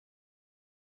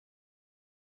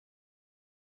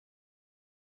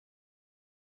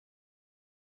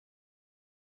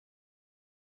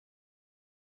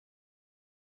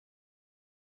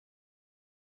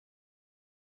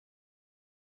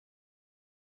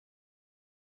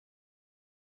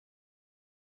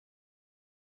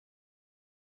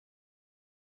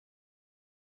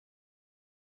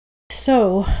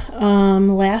So,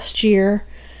 last year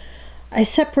I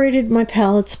separated my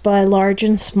palettes by large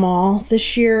and small.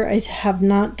 This year I have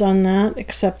not done that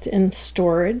except in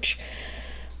storage.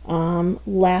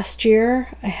 Last year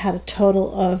I had a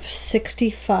total of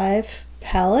 65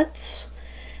 palettes,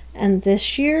 and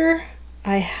this year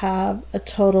I have a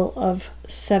total of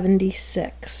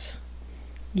 76.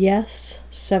 Yes,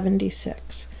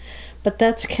 76. But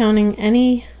that's counting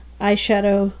any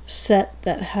eyeshadow set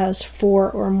that has 4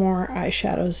 or more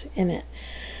eyeshadows in it.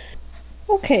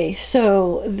 Okay,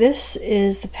 so this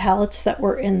is the palettes that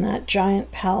were in that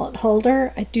giant palette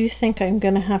holder. I do think I'm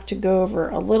going to have to go over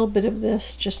a little bit of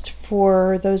this just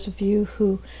for those of you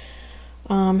who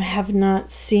have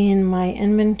not seen my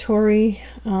inventory.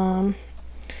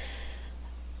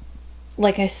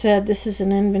 Like I said, this is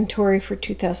an inventory for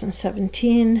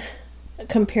 2017,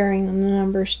 comparing the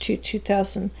numbers to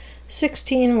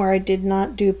 2016, where I did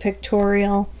not do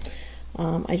pictorial.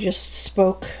 I just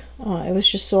spoke. It was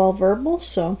just all verbal.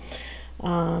 So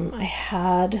I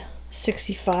had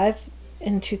 65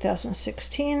 in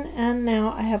 2016, and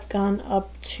now I have gone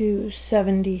up to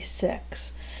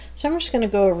 76. So I'm just going to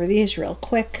go over these real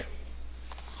quick.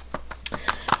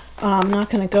 I'm not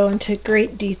going to go into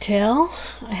great detail.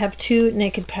 I have 2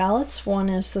 naked palettes. One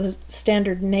is the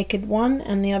standard naked one,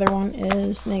 and the other one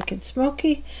is Naked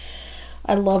Smoky.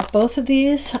 I love both of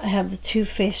these. I have the Too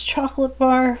Faced Chocolate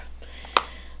Bar.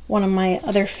 One of my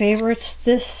other favorites,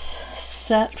 this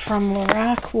set from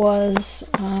Lorac was,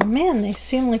 man, they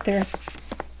seem like they're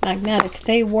magnetic.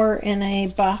 They were in a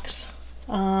box,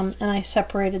 and I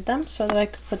separated them so that I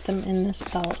could put them in this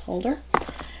palette holder.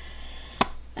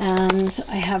 And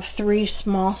I have 3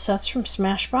 small sets from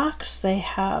Smashbox. They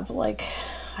have like,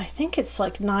 I think it's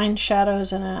like 9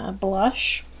 shadows and a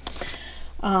blush.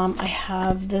 I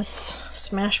have this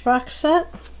Smashbox set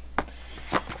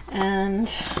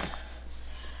and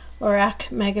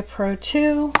Lorac Mega Pro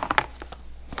 2,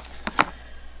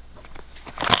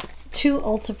 2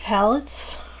 Ulta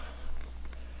palettes.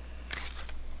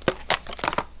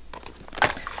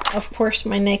 Of course,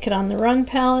 my Naked on the Run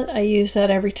palette. I use that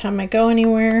every time I go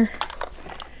anywhere.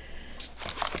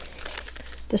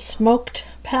 The Smoked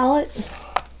palette.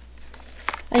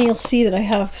 And you'll see that I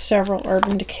have several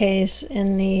Urban Decays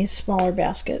in the smaller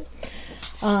basket.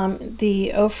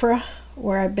 The Ofra,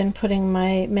 where I've been putting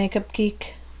my Makeup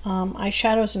Geek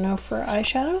eyeshadows and Ofra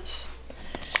eyeshadows.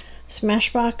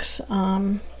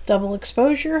 Smashbox Double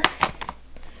Exposure.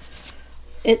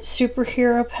 It's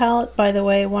Superhero palette, by the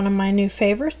way, one of my new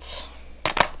favorites.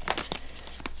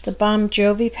 The Bon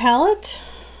Jovi palette.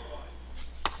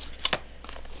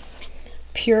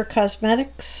 Pure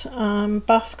Cosmetics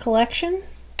Buff Collection.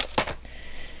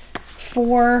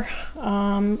 4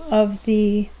 of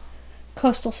the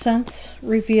Coastal Scents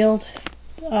Revealed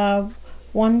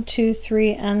 1, 2,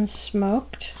 3, and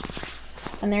Smoked.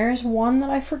 And there is one that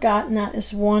I forgot, and that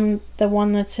is the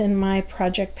one that's in my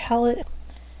project palette.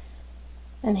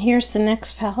 And here's the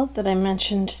next palette that I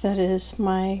mentioned that is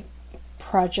my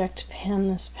project Pan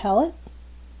This palette.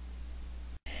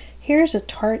 Here's a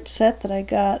Tarte set that I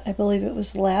got, I believe it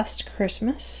was last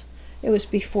Christmas. It was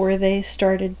before they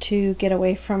started to get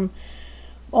away from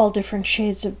all different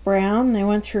shades of brown. They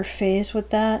went through a phase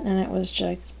with that, and it was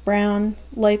like brown,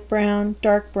 light brown,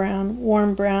 dark brown,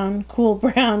 warm brown, cool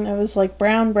brown. It was like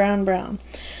brown, brown, brown.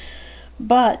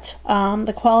 But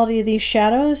the quality of these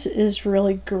shadows is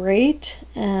really great,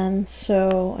 and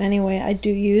so anyway, I do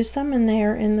use them, and they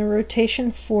are in the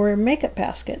rotation for Makeup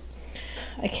Basket.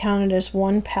 I count it as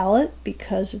one palette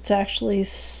because it's actually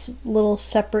little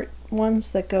separate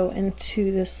ones that go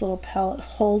into this little palette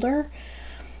holder,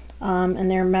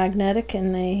 and they're magnetic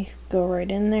and they go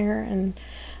right in there, and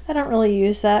I don't really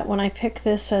use that. When I pick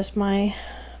this as my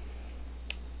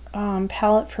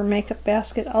palette for Makeup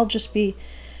Basket, I'll just be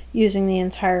using the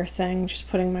entire thing, just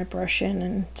putting my brush in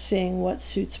and seeing what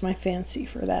suits my fancy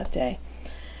for that day.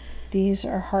 These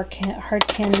are hard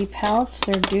candy palettes.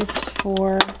 They're dupes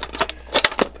for,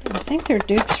 I think they're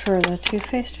dupes for the Too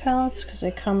Faced palettes because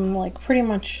they come like pretty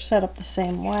much set up the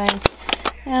same way.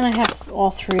 And I have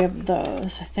all 3 of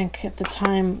those. I think at the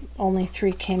time only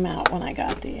 3 came out when I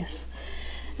got these.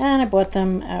 And I bought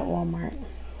them at Walmart.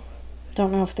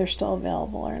 Don't know if they're still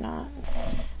available or not.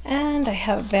 And I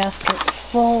have a basket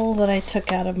full that I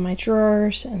took out of my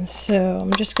drawers, and so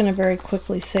I'm just going to very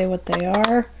quickly say what they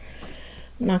are.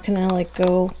 I'm not going to like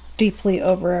go deeply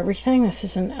over everything. This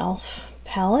is an e.l.f.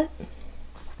 palette.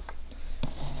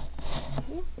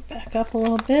 Back up a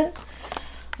little bit.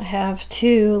 I have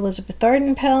 2 Elizabeth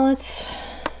Arden palettes.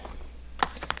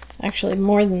 Actually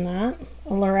more than that.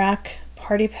 A Lorac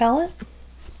Party palette.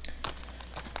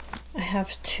 I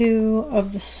have two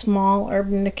of the small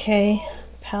Urban Decay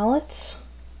palettes.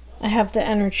 I have the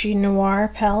Energy Noir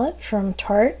palette from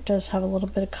Tarte. It does have a little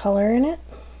bit of color in it.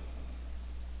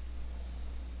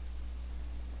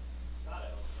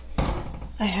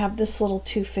 I have this little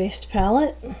Too Faced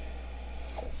palette.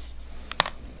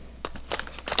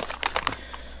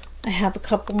 I have a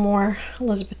couple more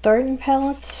Elizabeth Arden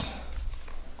palettes.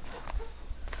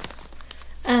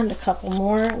 And a couple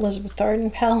more Elizabeth Arden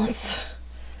palettes.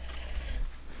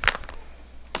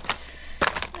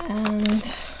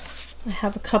 And I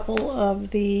have a couple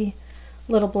of the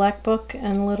Little Black Book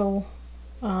and Little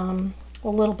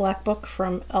Black Book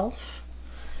from e.l.f.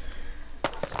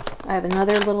 I have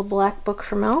another Little Black Book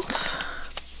from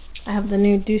e.l.f. I have the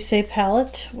new Douce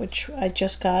palette, which I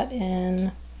just got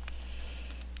in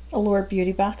Allure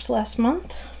Beauty Box last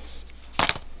month.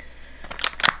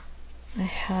 I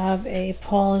have a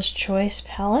Paula's Choice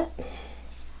palette.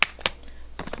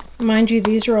 Mind you,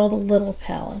 these are all the little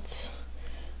palettes.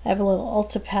 I have a little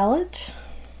Ulta palette.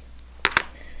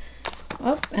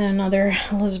 Oh, and another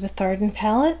Elizabeth Arden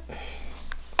palette.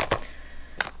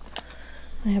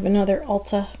 I have another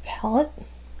Ulta palette.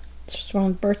 It's just one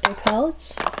of the birthday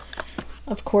palettes.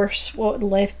 Of course, what would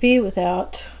life be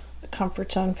without a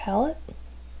Comfort Zone palette?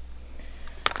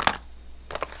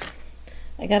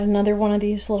 I got another one of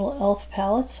these little e.l.f.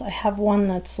 palettes. I have one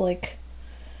that's like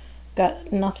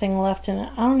got nothing left in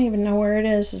it. I don't even know where it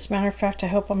is. As a matter of fact, I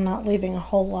hope I'm not leaving a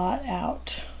whole lot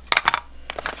out.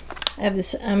 I have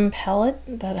this M palette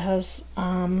that has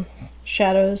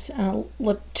shadows and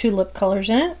two lip colors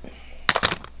in it.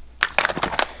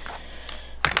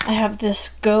 I have this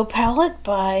Go palette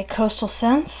by Coastal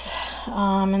Scents,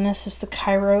 and this is the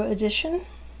Cairo edition.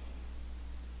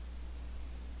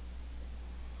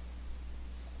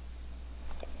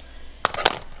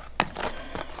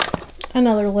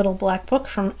 Another Little Black Book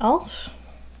from e.l.f.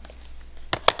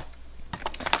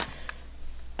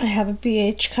 I have a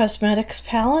BH Cosmetics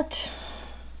palette.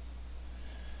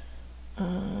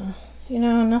 You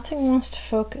know, nothing wants to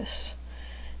focus.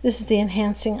 This is the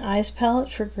Enhancing Eyes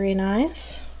palette for green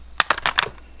eyes.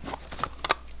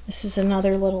 This is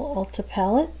another little Ulta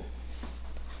palette.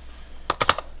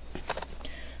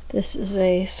 This is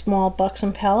a small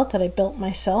Buxom palette that I built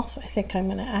myself. I think I'm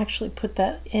going to actually put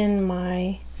that in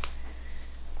my...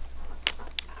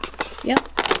 Yep,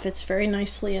 it fits very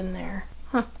nicely in there.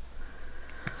 Huh.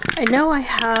 I know I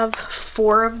have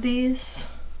 4 of these.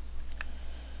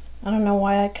 I don't know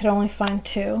why I could only find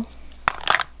 2.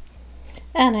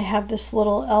 And I have this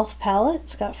little e.l.f. palette.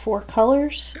 It's got 4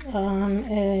 colors.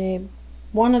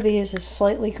 One of these is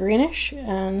slightly greenish,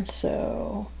 and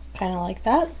so kind of like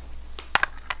that.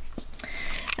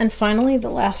 And finally, the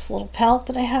last little palette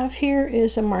that I have here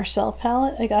is a Marcel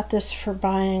palette. I got this for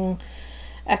buying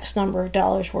X number of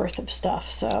dollars worth of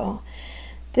stuff. So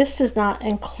this does not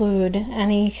include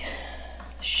any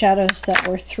shadows that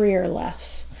were 3 or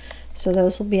less. So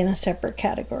those will be in a separate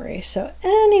category. So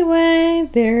anyway,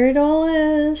 there it all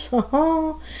is.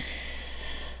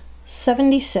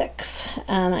 76.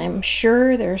 And I'm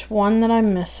sure there's one that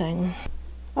I'm missing.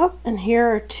 Oh, and here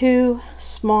are 2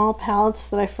 small palettes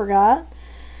that I forgot.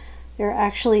 They're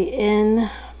actually in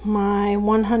my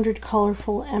 100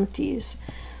 Colorful Empties.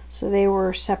 So they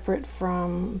were separate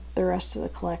from the rest of the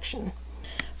collection.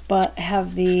 But I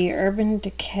have the Urban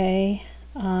Decay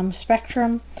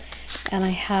Spectrum, and I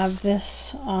have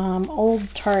this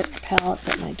old Tarte palette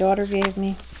that my daughter gave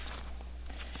me.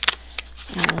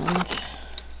 And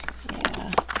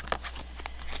yeah,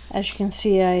 as you can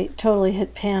see, I totally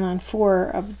hit pan on 4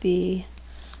 of the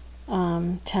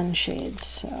 10 shades.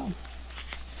 So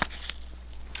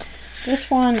this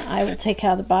one I will take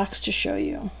out of the box to show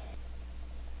you.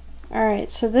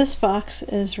 Alright, so this box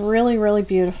is really, really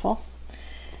beautiful.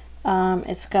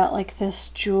 It's got like this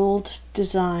jeweled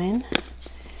design,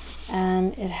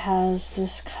 and it has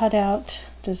this cutout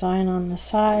design on the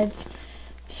sides,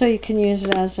 so you can use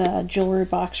it as a jewelry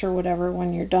box or whatever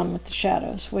when you're done with the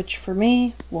shadows, which for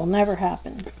me will never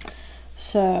happen.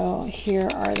 So here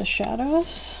are the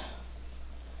shadows,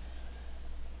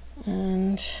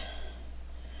 and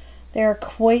they're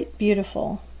quite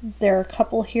beautiful. There are a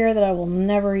couple here that I will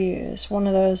never use. One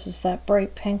of those is that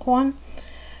bright pink one,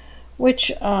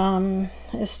 which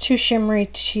is too shimmery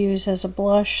to use as a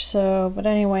blush. So, but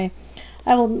anyway,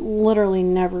 I will literally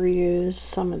never use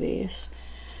some of these.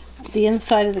 The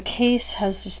inside of the case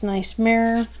has this nice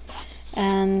mirror,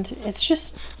 and it's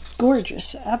just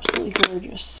gorgeous, absolutely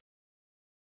gorgeous.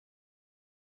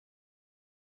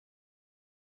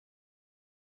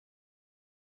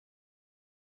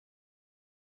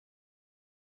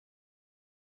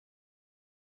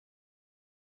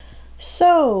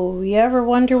 So, you ever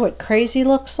wonder what crazy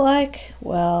looks like?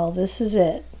 Well, this is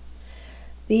it.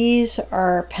 These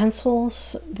are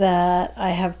pencils that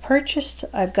I have purchased,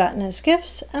 I've gotten as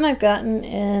gifts, and I've gotten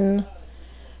in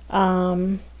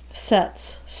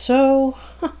sets. So,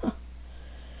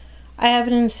 I have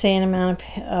an insane amount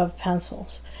of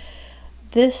pencils.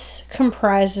 This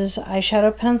comprises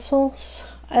eyeshadow pencils,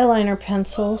 eyeliner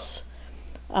pencils,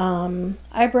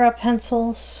 eyebrow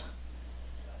pencils,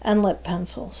 and lip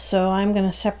pencils. So I'm going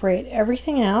to separate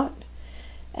everything out,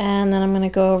 and then I'm going to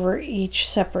go over each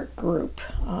separate group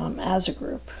as a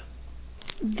group.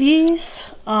 These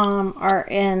are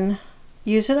in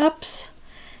use-it-ups,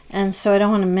 and so I don't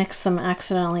want to mix them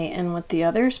accidentally in with the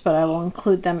others, but I will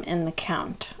include them in the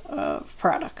count of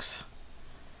products.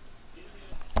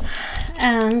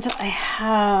 And I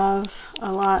have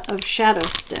a lot of shadow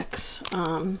sticks.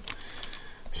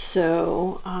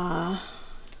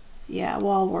 Yeah,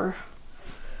 while we're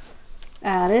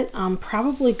at it, I'm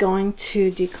probably going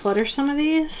to declutter some of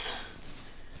these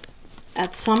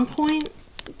at some point,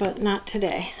 but not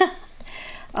today.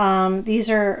 These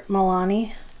are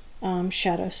Milani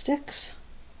shadow sticks.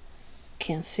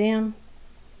 Can't see them.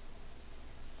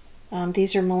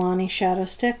 These are Milani shadow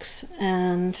sticks,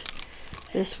 and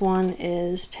this one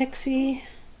is Pixie.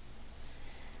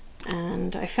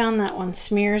 And I found that one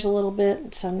smears a little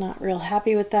bit, so I'm not real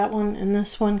happy with that one. And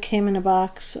this one came in a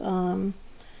box.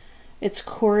 It's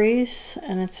Corey's,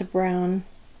 and it's a brown.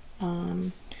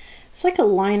 It's like a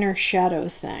liner shadow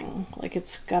thing. Like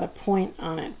it's got a point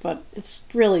on it, but it's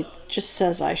really just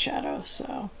says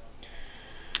eyeshadow.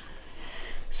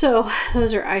 So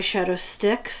those are eyeshadow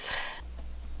sticks.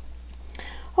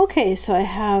 Okay, so I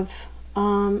have,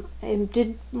 I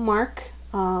did mark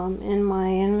in my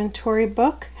inventory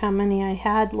book how many I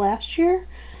had last year.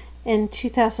 In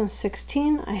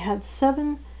 2016 I had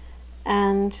 7,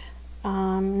 and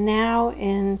now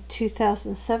in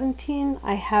 2017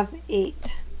 I have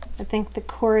 8. I think the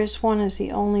chorus one is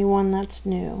the only one that's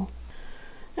new.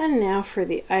 And now for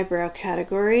the eyebrow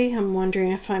category. I'm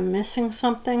wondering if I'm missing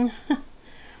something,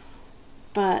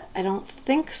 but I don't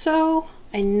think so.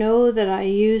 I know that I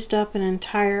used up an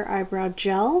entire eyebrow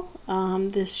gel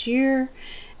this year,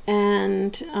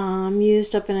 and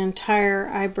used up an entire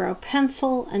eyebrow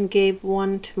pencil and gave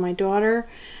one to my daughter.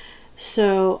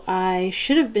 So I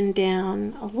should have been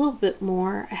down a little bit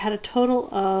more. I had a total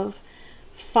of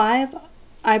 5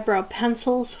 eyebrow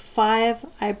pencils, 5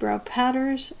 eyebrow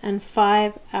powders, and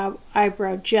 5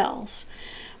 eyebrow gels.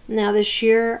 Now this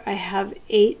year I have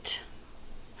 8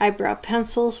 eyebrow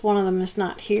pencils. One of them is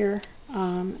not here.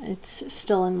 It's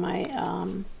still in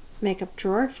my makeup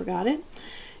drawer. I forgot it.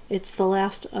 It's the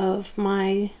last of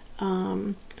my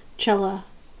Cella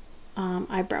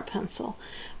eyebrow pencil.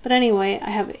 But anyway, I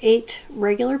have 8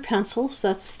 regular pencils.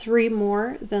 That's 3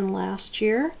 more than last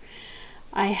year.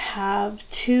 I have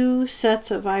 2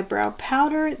 sets of eyebrow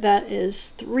powder. That is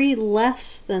 3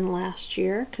 less than last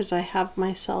year, because I have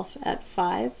myself at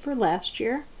 5 for last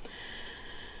year.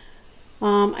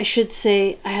 I should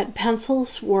say I had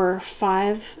pencils were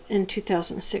 5 in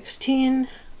 2016.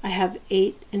 I have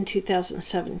 8 in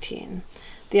 2017.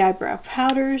 The eyebrow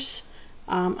powders,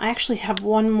 I actually have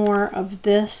one more of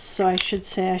this, so I should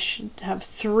say I should have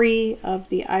 3 of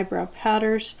the eyebrow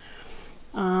powders,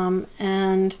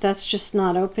 and that's just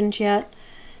not opened yet.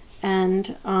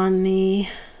 And on the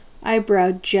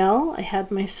eyebrow gel, I had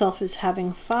myself as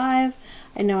having 5.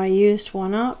 I know I used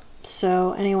one up.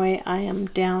 So anyway, I am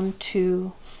down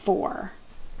to 4.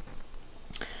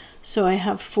 So I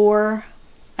have 4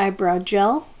 eyebrow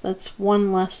gel. That's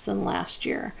 1 less than last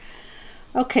year.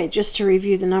 Okay, just to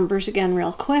review the numbers again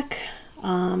real quick.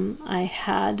 I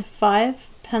had 5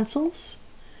 pencils,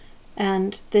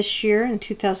 and this year in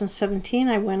 2017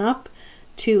 I went up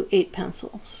to 8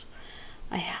 pencils.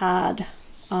 I have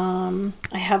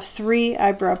 3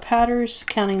 eyebrow powders,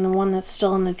 counting the one that's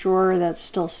still in the drawer that's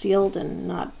still sealed and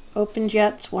not opened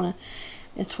yet. It's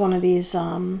one of these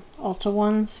Ulta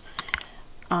ones.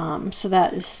 So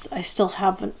that is, I still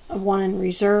have one in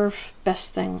reserve.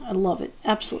 Best thing. I love it.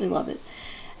 Absolutely love it.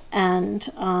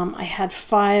 And I had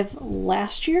 5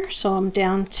 last year, so I'm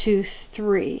down to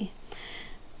 3.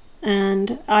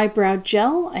 And eyebrow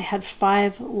gel, I had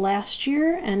 5 last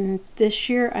year, and this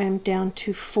year I am down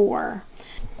to 4.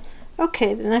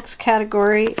 Okay, the next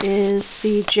category is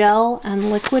the gel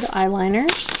and liquid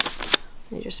eyeliners.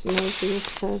 Let me just move these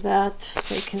so that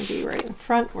they can be right in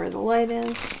front where the light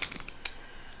is.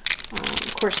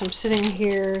 Of course, I'm sitting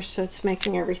here, so it's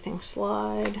making everything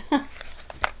slide.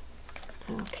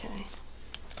 Okay.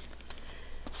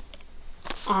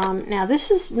 Now this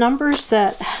is numbers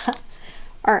that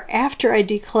are after I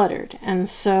decluttered, and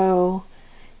so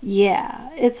Yeah,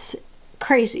 it's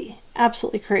crazy,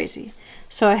 absolutely crazy.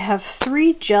 So I have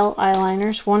 3 gel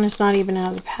eyeliners. One is not even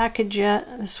out of the package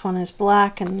yet. This one is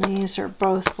black, and these are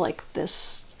both like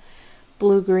this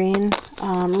blue-green.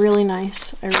 Really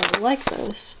nice. I really like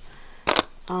those.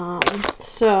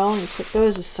 So let me put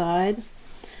those aside.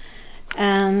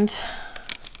 And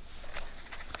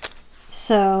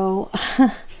so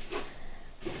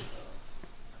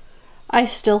I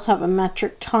still have a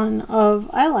metric ton of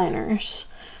eyeliners.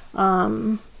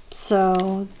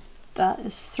 So that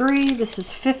is 3. This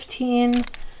is 15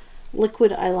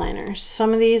 liquid eyeliners.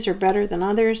 Some of these are better than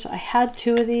others. I had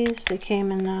 2 of these. They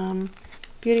came in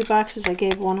beauty boxes. I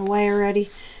gave one away already.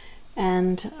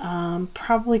 And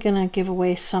probably gonna give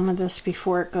away some of this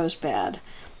before it goes bad,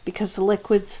 because the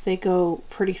liquids, they go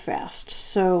pretty fast.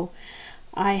 So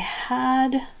I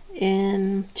had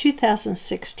in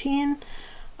 2016,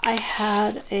 I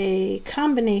had a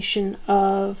combination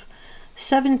of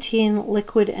 17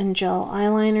 liquid and gel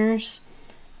eyeliners,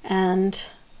 and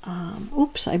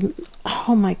oops,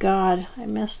 oh my god, I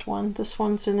missed one. This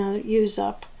one's in a use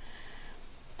up.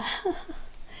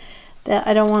 That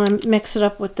I don't want to mix it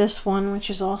up with this one, which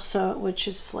is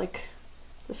like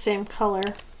the same color,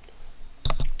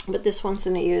 but this one's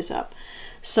in a use up.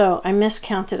 So I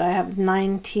miscounted. I have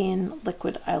 19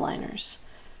 liquid eyeliners.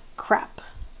 Crap.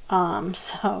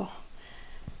 So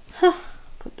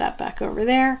put that back over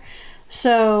there.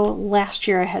 So last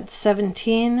year I had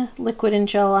 17 liquid and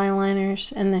gel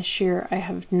eyeliners, and this year I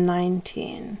have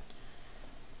 19.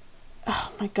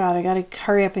 Oh my god, I gotta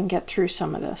hurry up and get through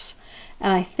some of this.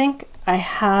 And I think I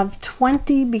have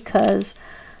 20, because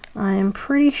I'm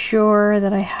pretty sure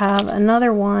that I have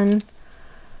another one.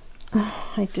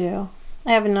 Oh, I do.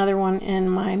 I have another one in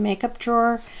my makeup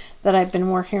drawer that I've been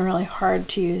working really hard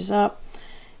to use up.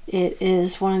 It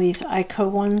is one of these Ico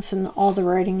ones, and all the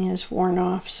writing is worn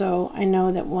off, so I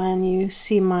know that when you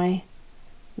see my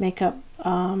makeup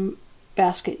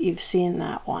basket, you've seen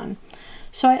that one.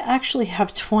 So I actually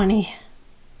have 20.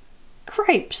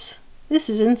 Cripes! This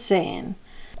is insane.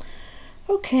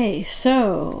 Okay,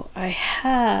 so I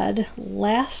had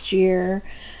last year,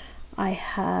 I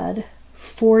had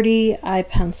 40 eye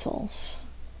pencils.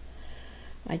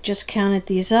 I just counted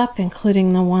these up,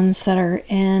 including the ones that are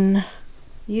in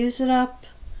Use It Up,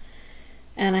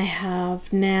 and I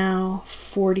have now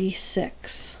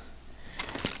 46.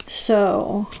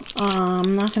 So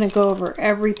I'm not going to go over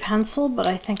every pencil, but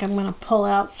I think I'm going to pull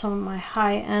out some of my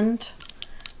high-end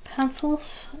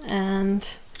pencils, and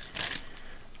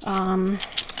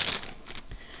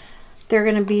they're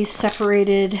going to be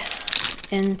separated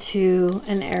into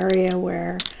an area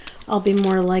where I'll be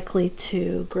more likely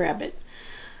to grab it.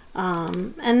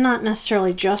 And not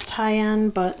necessarily just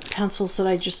high-end, but pencils that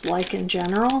I just like in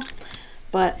general.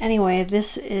 But anyway,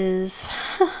 this is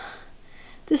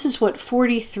what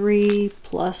 43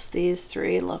 plus these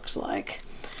 3 looks like.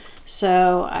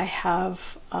 So I have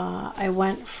I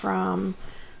went from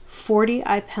 40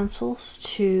 eye pencils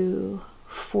to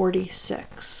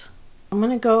 46. I'm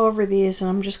going to go over these, and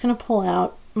I'm just going to pull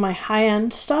out my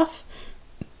high-end stuff,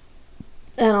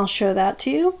 and I'll show that to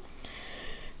you.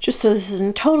 Just so this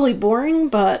isn't totally boring,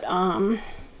 but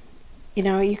you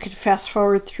know, you could fast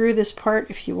forward through this part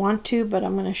if you want to, but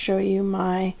I'm going to show you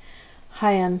my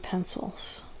high-end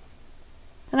pencils.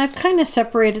 And I've kind of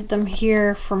separated them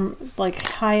here from like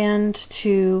high-end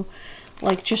to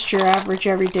like just your average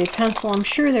everyday pencil. I'm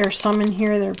sure there are some in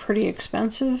here that are pretty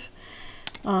expensive,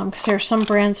 because there are some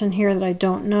brands in here that I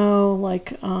don't know,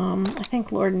 like I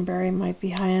think Lord & Berry might be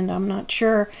high-end, I'm not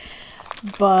sure,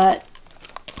 but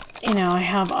you know, I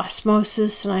have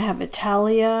Osmosis and I have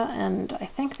Italia, and I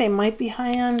think they might be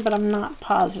high-end, but I'm not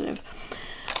positive.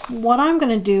 What I'm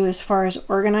going to do as far as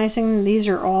organizing, these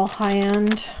are all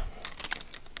high-end,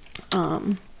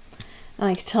 and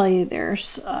I can tell you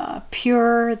there's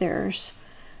Pure, there's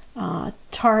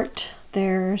Tarte,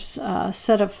 there's a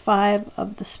set of 5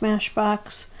 of the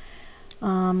Smashbox.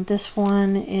 This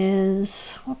one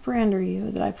is, what brand are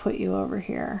you that I put you over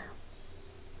here?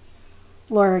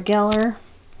 Laura Geller.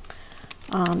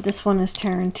 This one is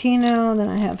Tarantino. Then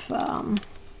I have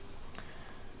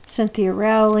Cynthia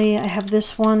Rowley. I have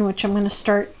this one, which I'm going to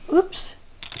start,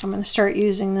 I'm going to start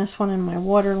using this one in my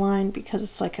waterline because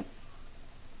it's like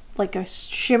a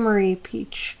shimmery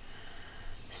peach,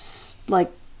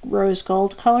 like rose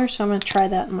gold color. So I'm going to try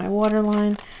that in my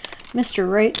waterline.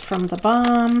 Mr. Right from The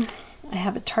Bomb. I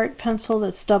have a Tarte pencil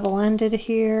that's double-ended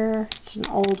here. It's an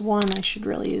old one. I should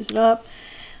really use it up.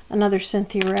 Another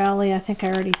Cynthia Rowley. I think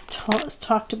I already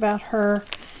talked about her.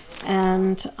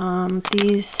 And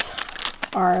these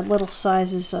are little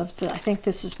sizes of the, I think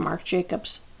this is Marc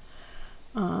Jacobs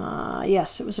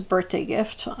Yes, it was a birthday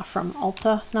gift from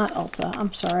Ulta. Not Ulta,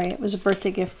 I'm sorry. It was a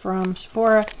birthday gift from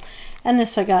Sephora. And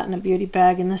this I got in a beauty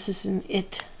bag, and this is an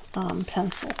IT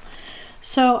pencil.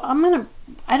 So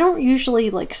I don't usually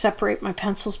like separate my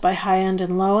pencils by high end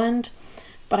and low end,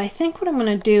 but I think what I'm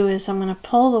going to do is I'm going to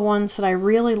pull the ones that I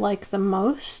really like the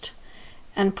most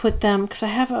and put them, because I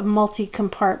have a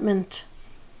multi-compartment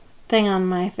thing on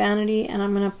my vanity, and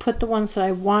I'm going to put the ones that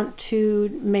I want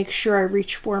to make sure I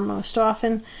reach for most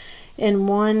often in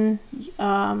one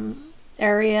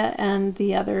area and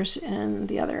the others in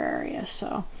the other area.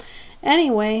 So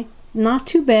anyway, not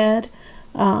too bad.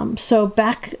 So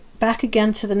back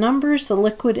again to the numbers. The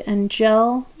liquid and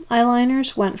gel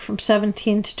eyeliners went from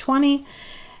 17 to 20,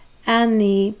 and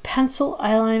the pencil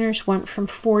eyeliners went from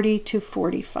 40 to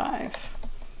 45.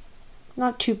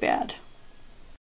 Not too bad.